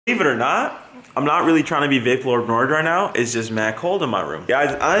Believe it or not, I'm not really trying to be Vape Lord Nord right now. It's just mad cold in my room.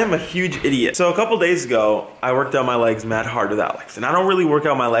 Guys, I am a huge idiot. So a couple days ago, I worked out my legs mad hard with Alex. And I don't really work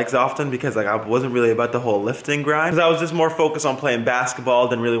out my legs often because like I wasn't really about the whole lifting grind. Because I was just more focused on playing basketball,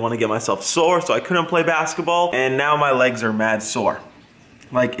 didn't really want to get myself sore, so I couldn't play basketball. And now my legs are mad sore.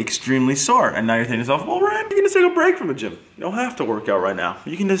 Like extremely sore. And now you're thinking to yourself, well, Ryan, you can just take a break from the gym. You don't have to work out right now.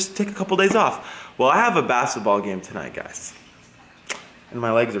 You can just take a couple days off. Well, I have a basketball game tonight, guys. And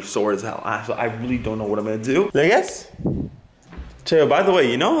my legs are sore as hell. So I really don't know what I'm gonna do. I guess. Cheo, by the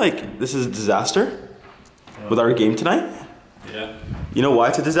way, you know like this is a disaster with our game tonight? Yeah. You know why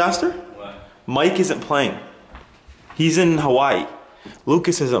it's a disaster? Why? Mike isn't playing. He's in Hawaii.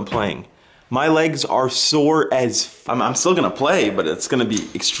 Lucas isn't playing. My legs are sore as I'm still gonna play, but it's gonna be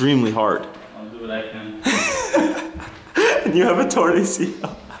extremely hard. I'll do what I can. And you have a torn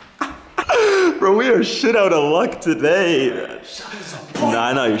ACL. Bro, we are shit out of luck today. Nah,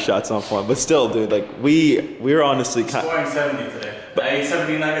 I know your shot's on point, but still, dude, like we're honestly kind Scoring 70 today. I ate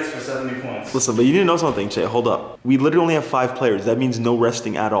 70 nuggets for 70 points. Listen, but you need to know something, Che. Hold up. We literally only have 5 players. That means no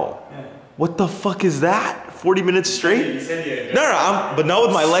resting at all. Yeah. What the fuck is that? 40 minutes straight? You said you No, but not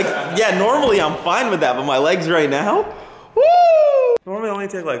with my legs. Yeah, normally I'm fine with that, but my legs right now? Woo! Normally I only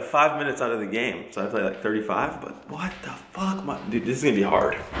take like 5 minutes out of the game, so I play like 35, but what the fuck? Dude, this is gonna be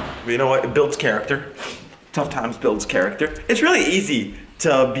hard. But you know what? It builds character. Tough times builds character. It's really easy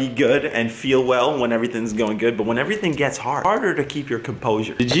to be good and feel well when everything's going good, but when everything gets hard, harder to keep your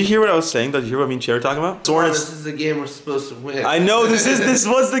composure. Did you hear what I was saying? Did you hear what me and Cher were talking about? Oh, this is the game we're supposed to win. I know this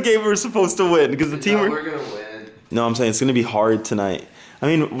was the game we were supposed to win because the team we're gonna win. No, I'm saying it's gonna be hard tonight. I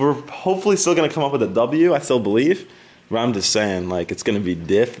mean, we're hopefully still gonna come up with a W. I still believe. But I'm just saying, like, it's gonna be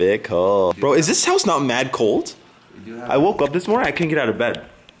difficult. Bro, is this house not mad cold? I woke up this morning, I couldn't get out of bed.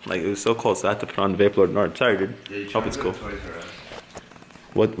 Like, it was so cold, so I had to put on Vape Lord Nord. Sorry, dude. Yeah, hope it's cool.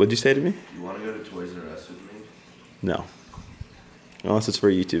 What'd you say to me? You wanna go to Toys R Us with me? No. Unless it's for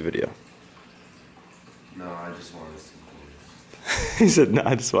a YouTube video. No, I just wanted some toys. He said, no,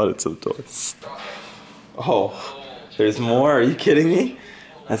 I just wanted some toys. Oh, there's more? Are you kidding me?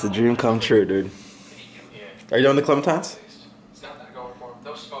 That's a dream come true, dude. Are you doing the Clementines?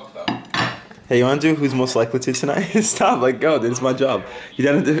 Hey, you wanna do who's most likely to tonight? Stop, like, go, dude, it's my job. You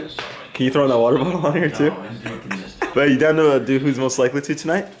down to do, can you throw in that water bottle on here too? But you down to do who's most likely to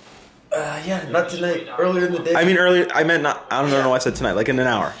tonight? Yeah, not tonight, earlier in the day. I mean earlier, I meant not, I don't know why I said tonight, like in an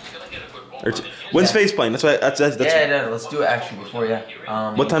hour. Or two. When's Faze playing? That's what, that's yeah, let's do it actually before,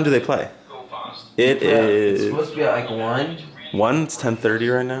 yeah. What time do they play? It is... It's supposed to be at like 1. 1? It's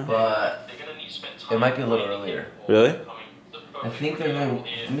 10:30 right now? But it might be a little earlier. Really? I think they're going.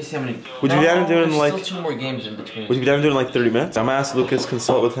 Let me see how many. Would you be down to doing like? Still 2 more games in between. Would you be down to doing like 30 minutes? I'm gonna ask Lucas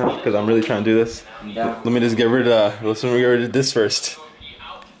consult with him because I'm really trying to do this. Yeah. Let me just get rid of. Let's get rid of this first.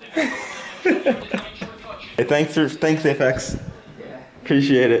 Hey, thanks FX. Yeah.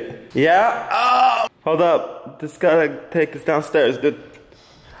 Appreciate it. Yeah. Oh, hold up. Just gotta take this downstairs, dude.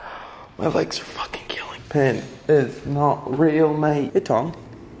 My legs are fucking killing. Pen is not real, mate. Hey, Tom.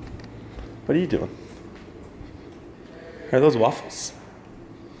 What are you doing? Are those waffles?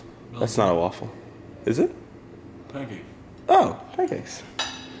 No. That's not a waffle. Is it? Pancake. Oh, pancakes.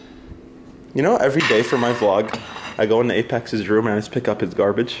 You know, every day for my vlog, I go into Apex's room and I just pick up his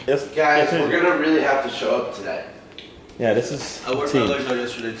garbage. Yes, guys, we're gonna really have to show up today. Yeah, this is I worked my legs out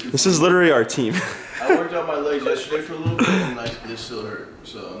yesterday too. This is literally our team. I worked out my legs yesterday for a little bit and they still hurt,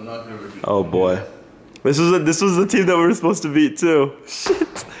 so I'm not gonna repeat. Oh boy. This was the team that we were supposed to beat too. Shit.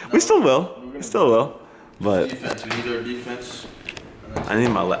 No, we still will. We still will. But defense. We need our defense. I need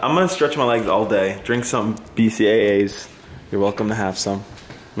my I'm gonna stretch my legs all day. Drink some BCAAs. You're welcome to have some.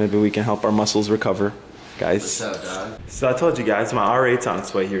 Maybe we can help our muscles recover, guys. What's up, dog? So I told you guys my R8's on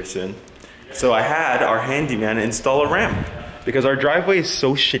its way here soon. So I had our handyman install a ramp because our driveway is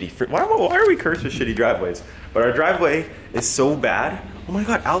so shitty. Why are we cursed with shitty driveways? But our driveway is so bad. Oh my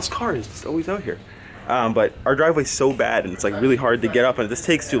God, Al's car is just always out here. But our driveway's so bad and it's like really hard to get up and this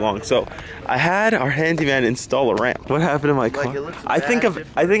takes too long. So I had our handyman install a ramp. What happened to my car? Like, I think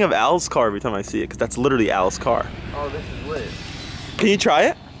of Al's car every time I see it because that's literally Al's car. Oh, this is lit. Can you try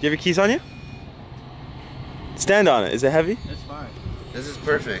it? Do you have your keys on you? Stand on it. Is it heavy? It's fine. This is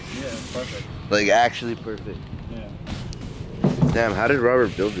perfect. Yeah, it's perfect. Like, actually perfect. Yeah. Damn, how did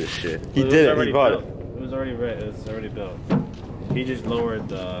Robert build this shit? He did it. He bought it. It was already ready. It was already built. He just lowered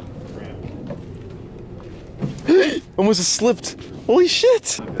the ramp. Almost just slipped. Holy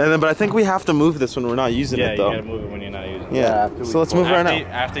shit. And then, but I think we have to move this when we're not using it though. Yeah, you gotta move it when you're not using it. Yeah, so let's move it right now.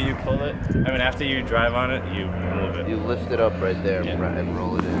 After you pull it, after you drive on it, you move it. You lift it up right there and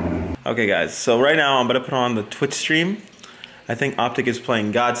roll it in. Okay guys, so right now I'm gonna put on the Twitch stream I think Optic is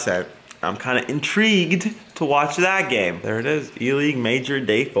playing Godsent. I'm kind of intrigued to watch that game. There it is, E-League Major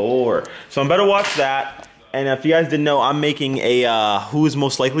Day 4. So I'm about to watch that. And if you guys didn't know, I'm making a who is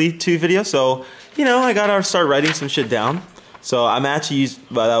most likely to video. So, you know, I gotta start writing some shit down. So I'm actually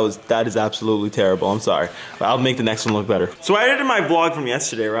that is absolutely terrible. I'm sorry. But I'll make the next one look better. So I edited my vlog from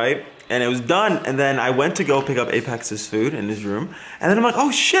yesterday, right? And it was done, and then I went to go pick up Apex's food in his room, and then I'm like, oh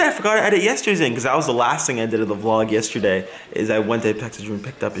shit, I forgot to edit yesterday's thing, because that was the last thing I did of the vlog yesterday, is I went to Apex's room,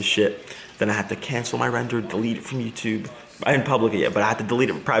 picked up his shit, then I had to cancel my render, delete it from YouTube. I didn't public it yet, but I had to delete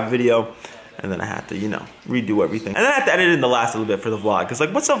it from private video, and then I had to, you know, redo everything. And then I had to edit in the last little bit for the vlog, because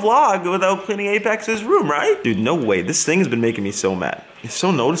like, what's a vlog without cleaning Apex's room, right? Dude, no way, this thing has been making me so mad. It's so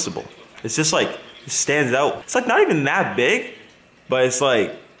noticeable. It's just like, it stands out. It's like not even that big, but it's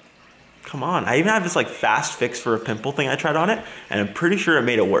like, come on, I even have this like fast fix for a pimple thing I tried on it, and I'm pretty sure it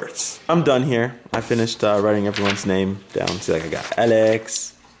made it worse. I'm done here. I finished writing everyone's name down. See, like I got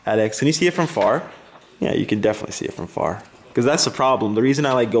Alex. Can you see it from far? Yeah, you can definitely see it from far. Because that's the problem. The reason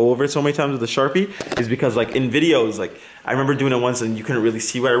I like go over it so many times with a Sharpie is because like in videos, like I remember doing it once and you couldn't really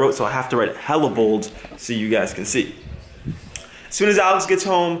see what I wrote, so I have to write it hella bold so you guys can see. As soon as Alex gets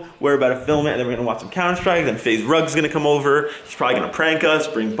home, we're about to film it, and then we're gonna watch some Counter-Strike, then Faze Rug's gonna come over. He's probably gonna prank us,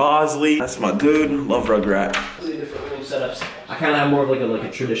 bring Bosley. That's my dude, love Rugrat. Different room setups. I kind of have more of like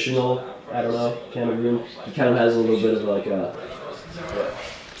a traditional, I don't know, kind of room. He kind of has a little bit of like a...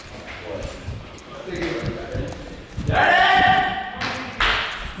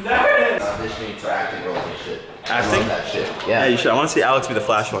 Auditioning for acting roles and shit. Acting? That shit. Yeah, you should. I want to see Alex be the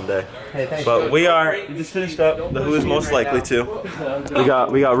Flash one day. Hey, thanks. But we just finished up the who is most likely to. We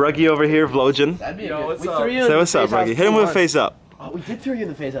got Ruggy over here, Vlogin. That'd be Yo, what's good. up? Say what's up, Ruggy. Hit him with a face up. Oh, we did throw you in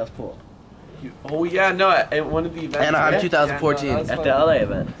the Faze House pool. Oh yeah, no, at one of the events. Anaheim 2014. At the LA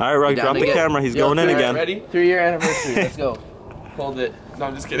event. All right, Ruggy, drop the camera. He's going in again. Ready? 3-year anniversary. Let's go. Hold it. No,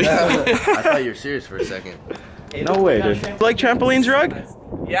 I'm just kidding. I thought you were serious for a second. No way, dude. You like trampolines, Rug?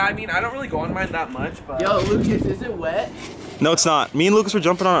 Yeah, I mean, I don't really go on mine that much, but... Yo, Lucas, is it wet? No, it's not. Me and Lucas were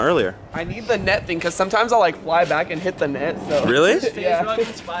jumping on it earlier. I need the net thing, because sometimes I'll like fly back and hit the net, so... Really? Yeah.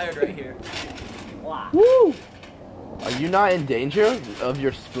 Inspired right here. Wow. Woo! Are you not in danger of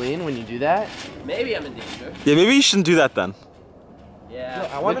your spleen when you do that? Maybe I'm in danger. Yeah, maybe you shouldn't do that then. Yeah.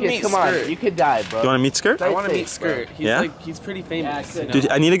 I want to Lucas, meet come Skirt. on, you could die, bro. You want to meet Skirt? I want to Safe, meet Skirt. He's Yeah? like, he's pretty famous. Yeah, Dude,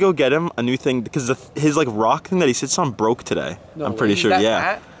 I need to go get him a new thing because his like rock thing that he sits on broke today. No I'm way, pretty he's sure, that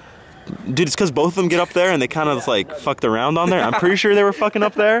yeah. fat? Dude, it's because both of them get up there and they kind of like fucked around on there. I'm pretty sure they were fucking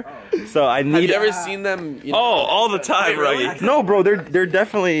up there. So I need. Have you ever seen them? You know, Oh, all the time, Wait, really? Ruggy. No, bro, they're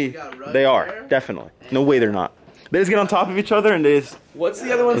definitely, they are, definitely. No way they're not. They just get on top of each other and they just, What's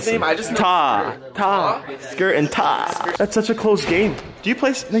the other one's name? I just know Skirt and Ta. That's such a close game. Do you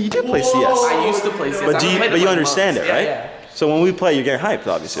play, no, you do play CS. I used to play CS. But, you understand it, right? Yeah. So when we play, you're getting hyped,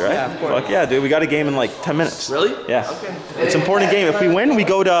 obviously, right? Yeah, of course. Fuck yeah, dude, we got a game in like 10 minutes. Really? Yeah. Okay. It's an important game. If we win, we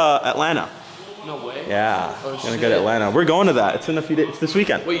go to Atlanta. No way. Yeah, Oh, gonna go to Atlanta. We're going to that. It's in a few days. It's this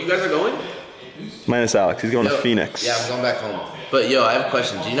weekend. Wait, you guys are going? Minus Alex. He's going to Phoenix. Yeah, I'm going back home. But yo, I have a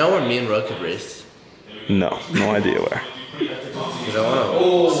question. Do you know where me and Rug could race? No idea where. Because I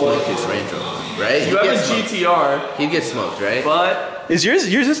want to smoke his Range Rover, right? You have a GTR, He'd get smoked, right? but Is yours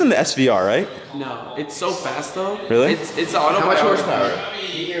is in the SVR, right? no, it's so fast though. Really? It's auto. How much horsepower? Do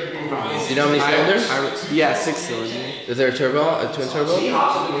you know how many cylinders? Yeah, 6-cylinder. Is there a turbo, a twin turbo?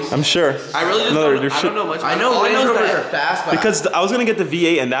 I'm sure. I really just No, don't, there I should- don't know much. I know All Range know is Rovers that- are fast, but Because I was gonna get the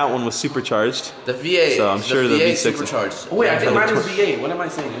V8 and that one was supercharged. the V8, So I'm sure the V8 V6 is- supercharged. Oh, wait, I Range think mine Rover was V8. What am I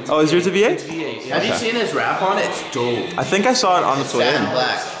saying? It's Oh, is yours a V8? It's V8. Yeah. Have you seen his wrap on it? It's dope. I think I saw it on its way Satin in.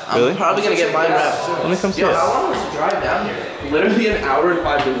 black. Really? I'm probably gonna get mine wrapped soon. Let me come see Yo, it. how long was the drive down here? Literally an hour and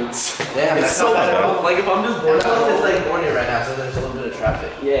 5 minutes. Damn, It's that's so not bad. bad. Like if I'm just bored. Plus it's like morning right now, so there's a little bit of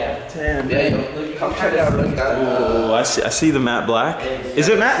traffic. Yeah. Damn. Yeah, you come check it out. Look at Oh, I see the matte black. Is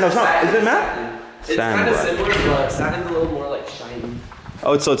it matte? No, it's not. Is it matte? It's Satin kind of black. similar, but satin's a little more like shiny.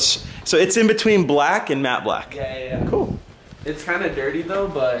 Oh, so it's in between black and matte black. Yeah. Cool. It's kind of dirty though,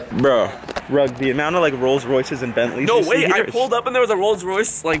 but. Bro, Rug, the amount of like Rolls Royces and Bentleys. No, you see wait, I here, pulled up and there was a Rolls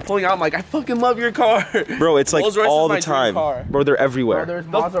Royce like pulling out. I'm like, I fucking love your car. Bro, it's like Rolls-Royce all is the my dream time. car. Bro, they're everywhere. there's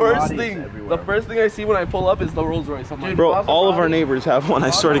The first thing I see when I pull up is the Rolls Royce. I'm like, Bro, all of our neighbors have one, I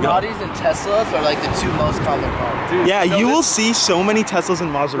swear to God. Maseratis and Teslas are like the two most common cars. dude, Yeah, no, you will this see so many Teslas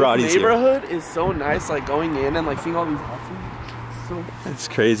and Maseratis here. neighborhood is so nice, like going in and like seeing all these houses. So It's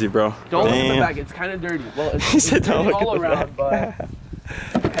crazy, bro. don't look in the Damn. back. It's kind of dirty. Well, it's, He it's said don't dirty look all in the around.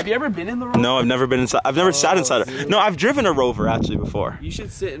 But have you ever been in the Rolls? No, I've never been inside. I've never sat inside it. No, I've driven a Rover actually before. You should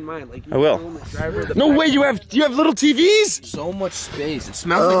sit in mine. Like you I will. go in the driver of the No back. way, you have little TVs? So much space. It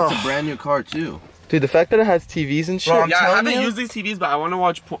smells like it's a brand new car too. Dude, the fact that it has TVs and shit. Bro, yeah, I telling haven't you. used these TVs, but I want to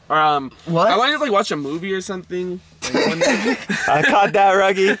watch. What? I want to just like watch a movie or something. I caught that,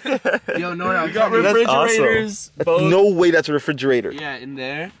 Ruggy. Yo, no, We got That's refrigerators. Both. No way that's a refrigerator. Yeah, in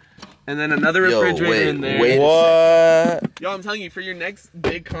there. And then another refrigerator in there. What? Yo, I'm telling you, for your next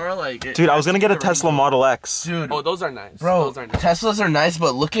big car, like. Dude, I was gonna get a Tesla Model X. Dude, Oh, those are nice. bro, Those are nice. Teslas are nice,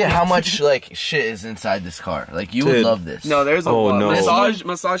 but look at how much like shit is inside this car. Like you would Dude. love this. No, there's a Oh, lot. no.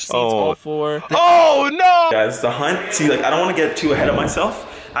 Massage seats, Oh. all four. Oh no! Guys, the hunt. See, like, I don't want to get too ahead of myself.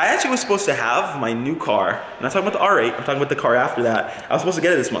 I actually was supposed to have my new car. I'm not talking about the R8. I'm talking about the car after that. I was supposed to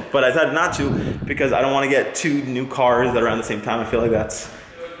get it this month, but I decided not to because I don't want to get 2 new cars that are around the same time. I feel like that's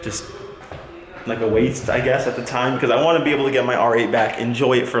just like a waste, I guess, at the time, because I want to be able to get my R8 back,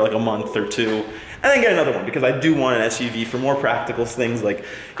 enjoy it for like a month or 2, and then get another one, because I do want an SUV for more practical things like,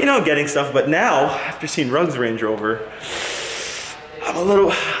 you know, getting stuff. But now, after seeing Rug's Range Rover,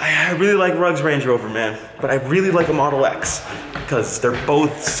 I really like Rug's Range Rover, man. But I really like a Model X, because they're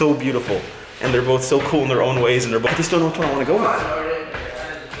both so beautiful, and they're both so cool in their own ways, and I just don't know which one I want to go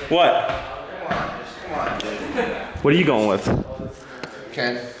with. What? What are you going with?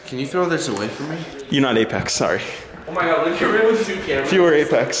 Can you throw this away from me? You're not Apex, sorry. Oh my god, look, you're in with 2 cameras. If you were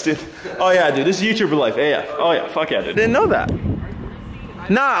Apex, dude. Oh yeah, dude, this is YouTuber life, AF. Oh yeah, fuck yeah, dude. Didn't know that.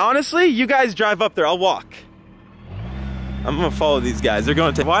 Nah, honestly, you guys drive up there, I'll walk. I'm gonna follow these guys, they're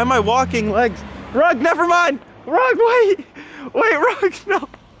gonna take. Why am I walking legs? Rug, never mind! Rug, wait! Wait, Rug, no.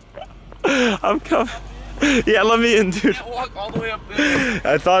 I'm coming. Yeah, let me in, dude. Can't walk all the way up there.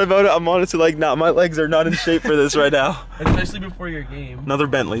 I thought about it, I'm honestly like, nah, my legs are not in shape for this right now. Especially before your game. Another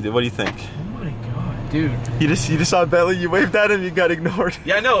Bentley, dude, what do you think? Oh my god, dude. You just saw Bentley, you waved at him, you got ignored.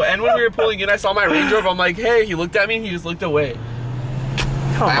 Yeah, I know, and when we were pulling in, I saw my Range Rover, I'm like, hey, he looked at me and he just looked away.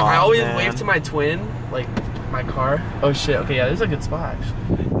 Come on, I always man. wave to my twin, like, my car. Oh shit, okay, yeah, this is a good spot,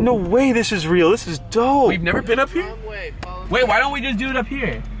 actually. No way, this is real, this is dope. We've never been up here? Wait, why don't we just do it up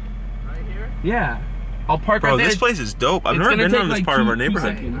here? Right here? Yeah. I'll park Bro, right there. this place is dope. I've It's never gonna been take on this like part of 2 our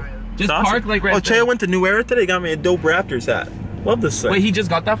neighborhood. seconds. It's Just awesome. park like right Oh, there. Cheo went to New Era today, got me a dope Raptors hat. Love this thing. Wait, he just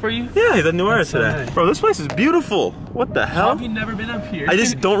got that for you? Yeah, the New Era That's so today. nice. Bro, this place is beautiful. What the How hell? have you never been up here? I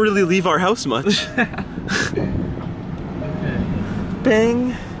just don't really leave our house much.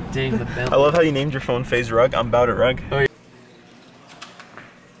 Bang. Dang, the I love how you named your phone Faze Rug. I'm about it, Rug. Oh, yeah.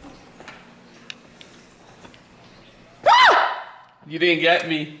 You didn't get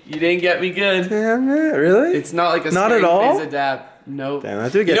me. You didn't get me good. Damn it, really? It's not like a Not scary at all? Phase adapt. Nope. Damn, I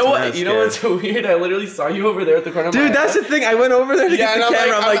do get You know what? mad You know what's scared. so weird? I literally saw you over there at the corner of my Dude, that's eye. the thing. I went over there to Yeah, get and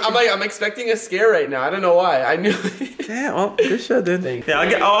the camera. I'm expecting a scare right now. I don't know why. I knew it. damn, well, good shit, dude. Thank Yeah,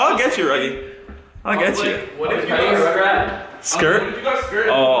 I'll get you, Ruggy. I'll get you. What if you got skirt? Skirt? What if you got skirt?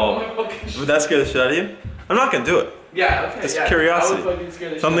 Oh. Would that scare the shit out of you? I'm not gonna do it. Yeah, okay. It's yeah. curiosity. I would fucking scare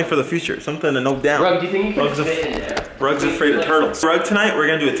the shit Something out for the future. Something to note down. Rug, do you think you can Rug's a- fit in there? Rug's afraid of turtles. Rug, tonight we're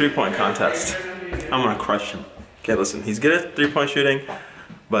gonna do a 3-point contest. I'm gonna crush him. Okay, listen, he's good at 3-point shooting,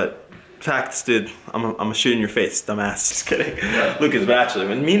 but facts, dude, I'm gonna shoot in your face, dumbass. Just kidding. Lucas, but actually,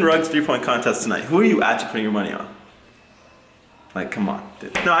 when me and Rug's 3-point contest tonight, who are you actually putting your money on? Like, come on,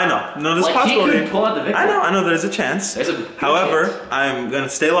 dude. No, I know. No, there's a Like, he possibility. could pull out the victory. I know there's a chance. There's a good However, chance. I'm gonna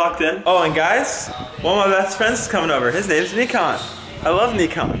stay locked in. Oh, and guys, one of my best friends is coming over. His name's Nikon. I love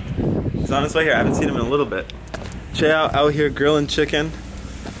Nikon. He's on his way here. I haven't seen him in a little bit. Cheo out here grilling chicken.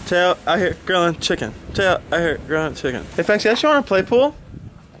 Cheo out here grilling chicken. Cheo out here grilling chicken. Hey, Fax, you actually want to play pool?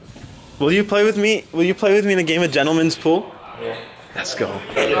 Will you play with me? Will you play with me in a game of gentlemen's pool? Yeah. Let's go.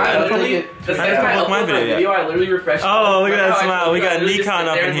 I literally, the second haven't I looked my upload my video video, I literally refreshed. Oh, look at that smile. We got literally just Nikon sit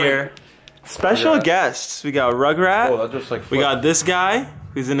up there in and, here. Special guests. We got Rugrat. that just like We got this guy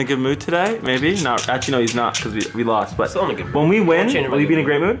who's in a good mood today. Maybe. Not. Actually, no, he's not because we lost. But Still in a good mood. when we win, Won't change my will you be in a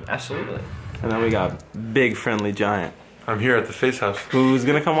good great mood? Absolutely. And then we got big friendly giant I'm here at the Face House. who's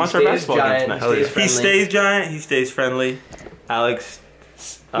gonna come watch our stays basketball game giant, tonight. he stays He friendly. stays giant. He stays friendly. Alex.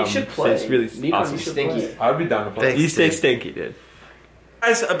 He should play. stays really Nikon, awesome. you should Stinky. play. I'd be down to play. You stay stinky, dude.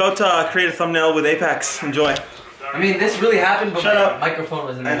 Guys, about to create a thumbnail with Apex. Enjoy. I mean, this really happened, but Shut my up. microphone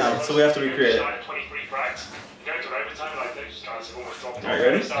was in I there. know, so we have to recreate it. Alright,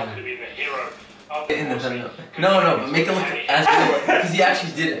 ready? In the thumbnail. No, but make it look as real, because he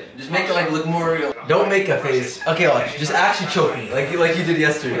actually did it. Just make it like look more real. Don't make a face. Okay, watch. Just actually choke me, like you did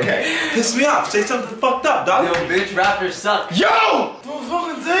yesterday. Okay. Piss me off. Say something fucked up, dog. Yo, bitch, Raptors suck. Yo! Don't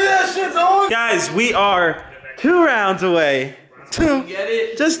fucking say that shit, dog. Guys, we are 2 rounds away. 2. Get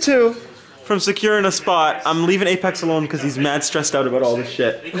it? Just 2 from securing a spot. I'm leaving Apex alone because he's mad stressed out about all this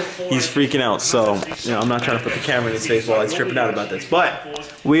shit. He's freaking out, so I'm not trying to put the camera in his face while he's tripping out about this. But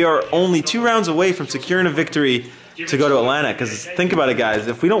we are only 2 rounds away from securing a victory to go to Atlanta. Because think about it, guys.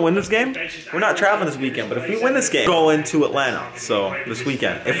 If we don't win this game, we're not traveling this weekend. But if we win this game, we're going to Atlanta. So this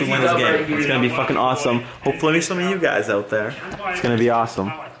weekend, if we win this game, it's gonna be fucking awesome. Hopefully, some of you guys out there, it's gonna be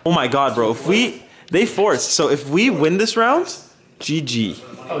awesome. Oh my God, bro! They forced. So if we win this round, GG.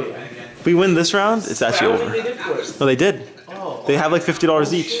 Oh yeah. If we win this round, it's actually over. No, they did. They have like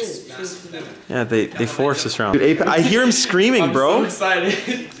 $50 each. Yeah, they forced this round. Dude, Apex, I hear him screaming, bro. I'm so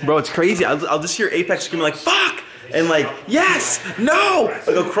excited. Bro, it's crazy. I'll just hear Apex screaming like, fuck! And like, yes! No!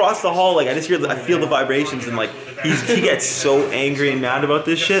 Like across the hall, like I feel the vibrations and like, he gets so angry and mad about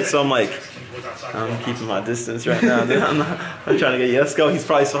this shit. So I'm like, I'm keeping my distance right now, dude. I'm trying to get you. Let's go. He's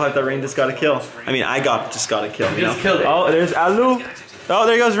probably still hyped that Rain just got a kill. I mean, I just got a kill, you know? killed it. Oh, there's Alu. Oh,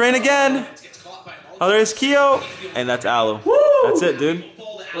 there goes Rain again. Oh, there's Keo. And that's Alu. Woo! That's it, dude.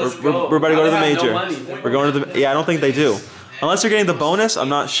 We're about to go to the major. We're going to the, yeah, I don't think they do. Unless you're getting the bonus, I'm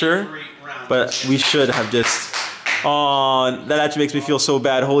not sure. But we should have just, oh, that actually makes me feel so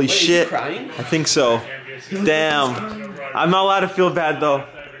bad. Holy shit. Crying? I think so. Damn. I'm not allowed to feel bad though.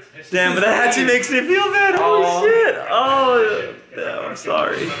 Damn, but that actually makes me feel bad. Holy shit. Oh, damn, I'm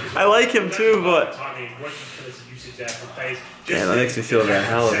sorry. I like him too, but damn, that makes me feel bad.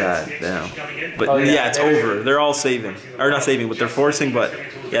 Hell of that. Damn. But yeah, it's over. They're all saving. Or not saving, but they're forcing, but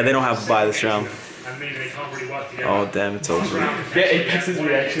yeah, they don't have to buy this round. Oh, damn, it's over. Get Apex's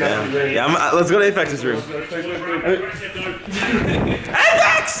reaction. Yeah, let's go to Apex's room.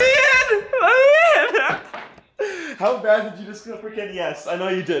 Apex, Ian! How bad did you just feel freaking yes? I know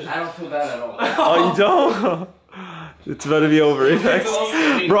you did. I don't feel bad at all. Oh, you don't? It's about to be over, Apex.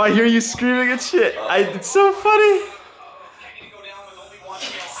 Bro, I hear you screaming and shit. It's so funny.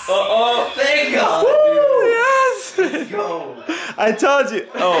 Thank God. Woo, yes. Let's go. I told you.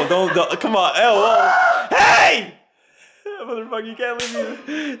 Oh, don't. Come on. Oh, hey! Motherfucker, you can't leave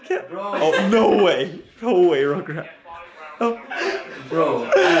me. Oh, no way. No way, Rugrat. Oh. Bro.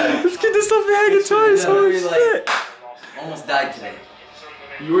 This kid just left me hanging twice. Holy shit. Almost died today.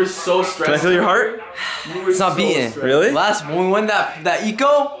 You were so stressed. Can I feel your heart? You were It's not beating. Really? Last when we won that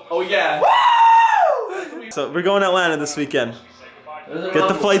eco. Oh yeah. So we're going to Atlanta this weekend. Get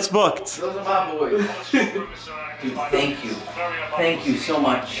the flights booked. Those are my boys. Dude, thank you. Thank you so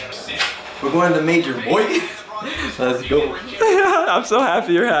much. We're going to the major, boy. Let's go. I'm so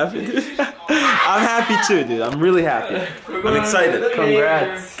happy you're happy, dude. I'm happy too, dude. I'm really happy. I'm excited.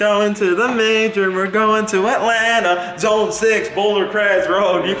 Congrats. Going to the major. We're going to Atlanta. Zone 6, Boulder Crest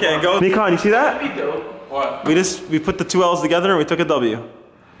Road. You can't go. Nikon, you see that? What? We put the two L's together and we took a W.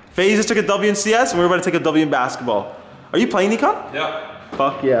 Faze just took a W in CS and we're about to take a W in basketball. Are you playing, Nikon? Yeah.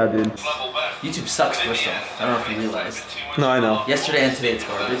 Fuck yeah, dude. YouTube sucks, first off. I don't know if you realized. No, I know. Yesterday and today it's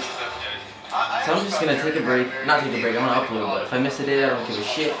garbage. So I'm just gonna take a break. Not take a break, I'm gonna upload, but if I miss a day, I don't give a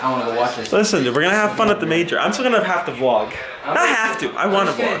shit. I wanna go watch this. Listen, dude, we're gonna have fun at the major. I'm still gonna have to vlog. Not have to, I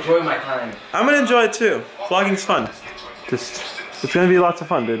wanna I'm just gonna vlog. enjoy my time. I'm gonna enjoy it too. Vlogging's fun. It's gonna be lots of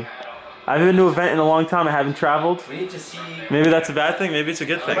fun, dude. I haven't been to an event in a long time. I haven't traveled. We need to see. Maybe that's a bad thing. Maybe it's a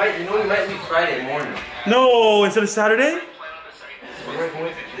good thing. You know, we might leave Friday morning. No, instead of Saturday?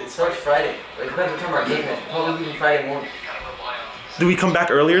 It starts Friday. It depends what time our game is. Probably leaving Friday morning. Do we come back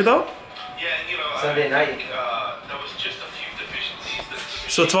earlier though? Sunday night.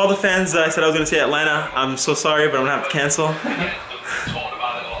 So to all the fans that I said I was gonna say Atlanta, I'm so sorry, but I'm gonna have to cancel.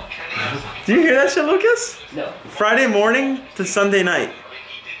 Do you hear that shit, Lucas? No. Friday morning to Sunday night.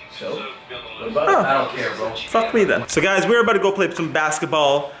 So? What about it? I don't care, bro. Fuck me then. So guys, we're about to go play some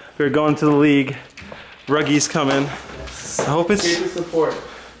basketball. We're going to the league. Ruggy's coming. I hope it's Here to support.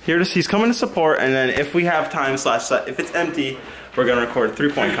 he's coming to support, and then if we have time / if it's empty, we're gonna record a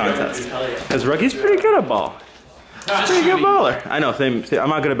 3-point contest. Because Ruggy's pretty good at ball. He's a pretty good baller. I know, same, I'm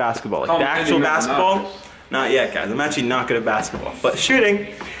not good at basketball. Like the actual basketball, not yet, guys. I'm actually not good at basketball. But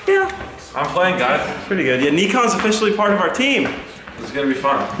shooting, yeah. I'm playing, guys. Pretty good. Yeah, Nikon's officially part of our team. This is gonna be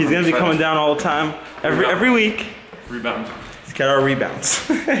fun. He's gonna be coming down all the time, every week. Rebound. Let's get our rebounds.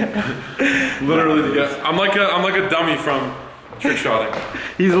 Literally, yeah. I'm like a dummy from trick shotting.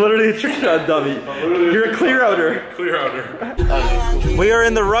 He's literally a trick shot dummy. You're a clear outer. Clear outer. We are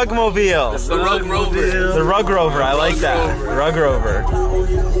in the Rugmobile. The Rug Rover. The Rug Rover, I like that. Rug Rover.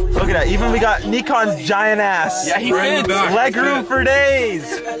 Look at that, even we got Nikon's giant ass. Yeah, he fits. Leg room for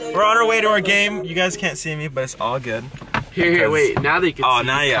days. We're on our way to our game. You guys can't see me, but it's all good. Here, wait. Now they can see. Oh,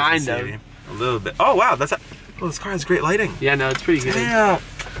 now you have to kind see of. me. A little bit. Oh, wow, that's a... Oh, this car has great lighting. Yeah, no, it's pretty good. Damn.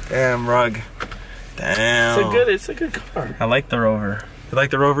 Damn, Rug. Damn. It's a good car. I like the Rover. You like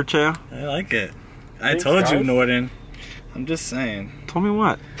the Rover, Cheo? I like it. I Thanks, told you, guys. Norton. I'm just saying. Told me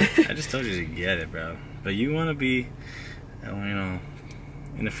what? I just told you to get it, bro. But you want to be, you know,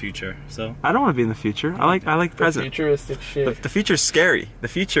 in the future. So I don't want to be in the future. I like present. Futuristic shit. The future's scary. The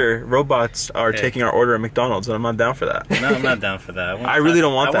future robots are taking our order at McDonald's, and I'm not down for that. no, I'm not down for that. I really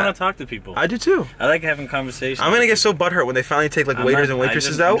don't want that. I want to talk to people. I do too. I like having conversations. I'm gonna get so butthurt when they finally take like waiters and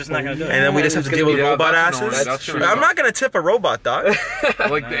waitresses out, I'm just not gonna do it. and then we just have to deal with robot asses. I'm not gonna tip a robot, dog.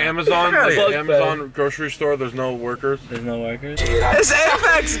 Like the Amazon grocery store, there's no workers. There's no workers. It's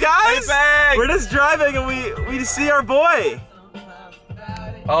Apex, guys. Apex. We're just driving and we see our boy.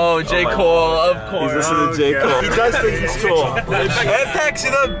 Oh, J. Cole, of course. He's listening to J. Cole. He does think he's cool. Apex,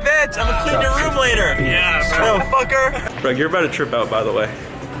 you little bitch. I'm gonna clean your room later. Yeah, bro. No, fucker. Bro, you're about to trip out, by the way.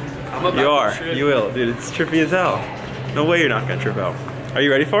 I'm about You are. to trip. You will, dude. It's trippy as hell. No way you're not gonna trip out. Are you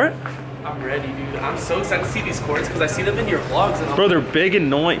ready for it? I'm ready, dude. I'm so excited to see these courts because I see them in your vlogs. And Bro, they're big and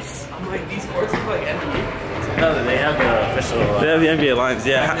nice. I'm like, these courts look like NBA. No, they have the official. They have the NBA lines,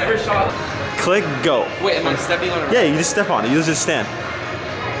 yeah. I've never shot. Click, go. Wait, am I stepping on it? Yeah, you just step on it. You just stand.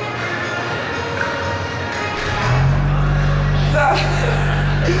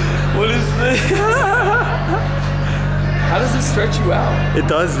 What is this? How does this stretch you out? It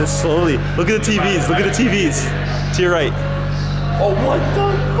does this slowly. Look at the TVs. Look at the TVs. To your right. Oh, what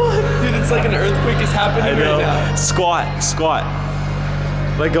the fuck? Dude, it's like an earthquake is happening I know. right now. Squat, squat.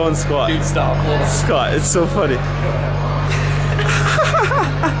 Let go and squat. Dude, stop. Hold on. Squat. It's so funny.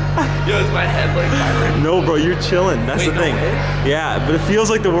 Yo, is my head like vibrating? No, bro, you're chilling. That's Wait, the thing. no way? Yeah, but it feels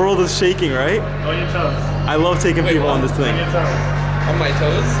like the world is shaking, right? On your toes. I love taking people on this thing. On your toes. On my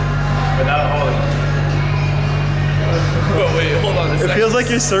toes? Without holding. But wait, hold on a It second. feels like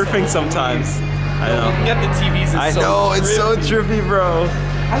you're surfing sometimes. I know. Looking at the TVs is I so know, it's so trippy, bro.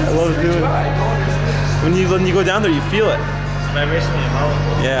 I love doing it. When you go down there, you feel it. Vibration in your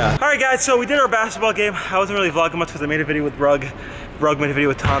mouth. Yeah. All right, guys. So we did our basketball game. I wasn't really vlogging much because I made a video with Rug. Rug made a video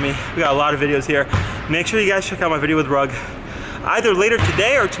with Tommy. We got a lot of videos here. Make sure you guys check out my video with Rug. Either later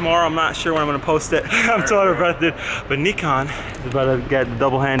today or tomorrow. I'm not sure when I'm gonna post it. I'm so out of breath, dude. But Nikon is about to get the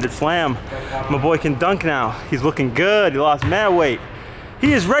double-handed slam. My boy can dunk now. He's looking good. He lost mad weight.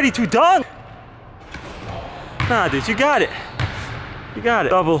 He is ready to dunk. Nah, dude, you got it. You got it.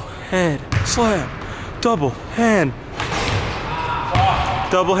 Double hand slam. Double hand.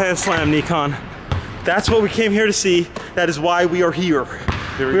 Double hand slam, Nikon. That's what we came here to see. That is why we are here.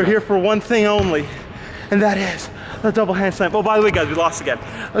 We're here for one thing only, and that is the double hand slam. Oh, by the way, guys, we lost again.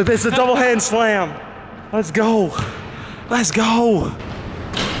 It's a double hand slam. Let's go. Let's go.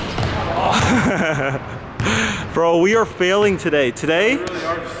 Bro, we are failing today. Today,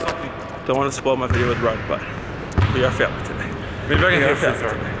 don't want to spoil my video with Rug, but we are failing today. Maybe I can hit free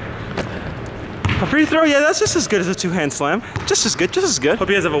throw. A free throw, yeah, that's just as good as a two-hand slam. Just as good, just as good. Hope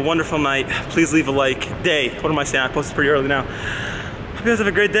you guys have a wonderful night. Please leave a like. Day, what am I saying? I posted pretty early now. Hope you guys have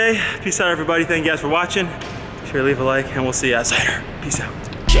a great day. Peace out, everybody. Thank you guys for watching. Sure, leave a like, and we'll see you guys later. Peace out.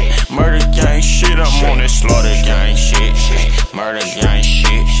 Murder gang shit, I'm on that slaughter gang shit. Murder gang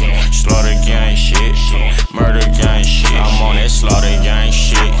shit, slaughter gang shit. Murder gang shit, I'm on that slaughter gang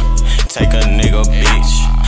shit. Take a nigga bitch.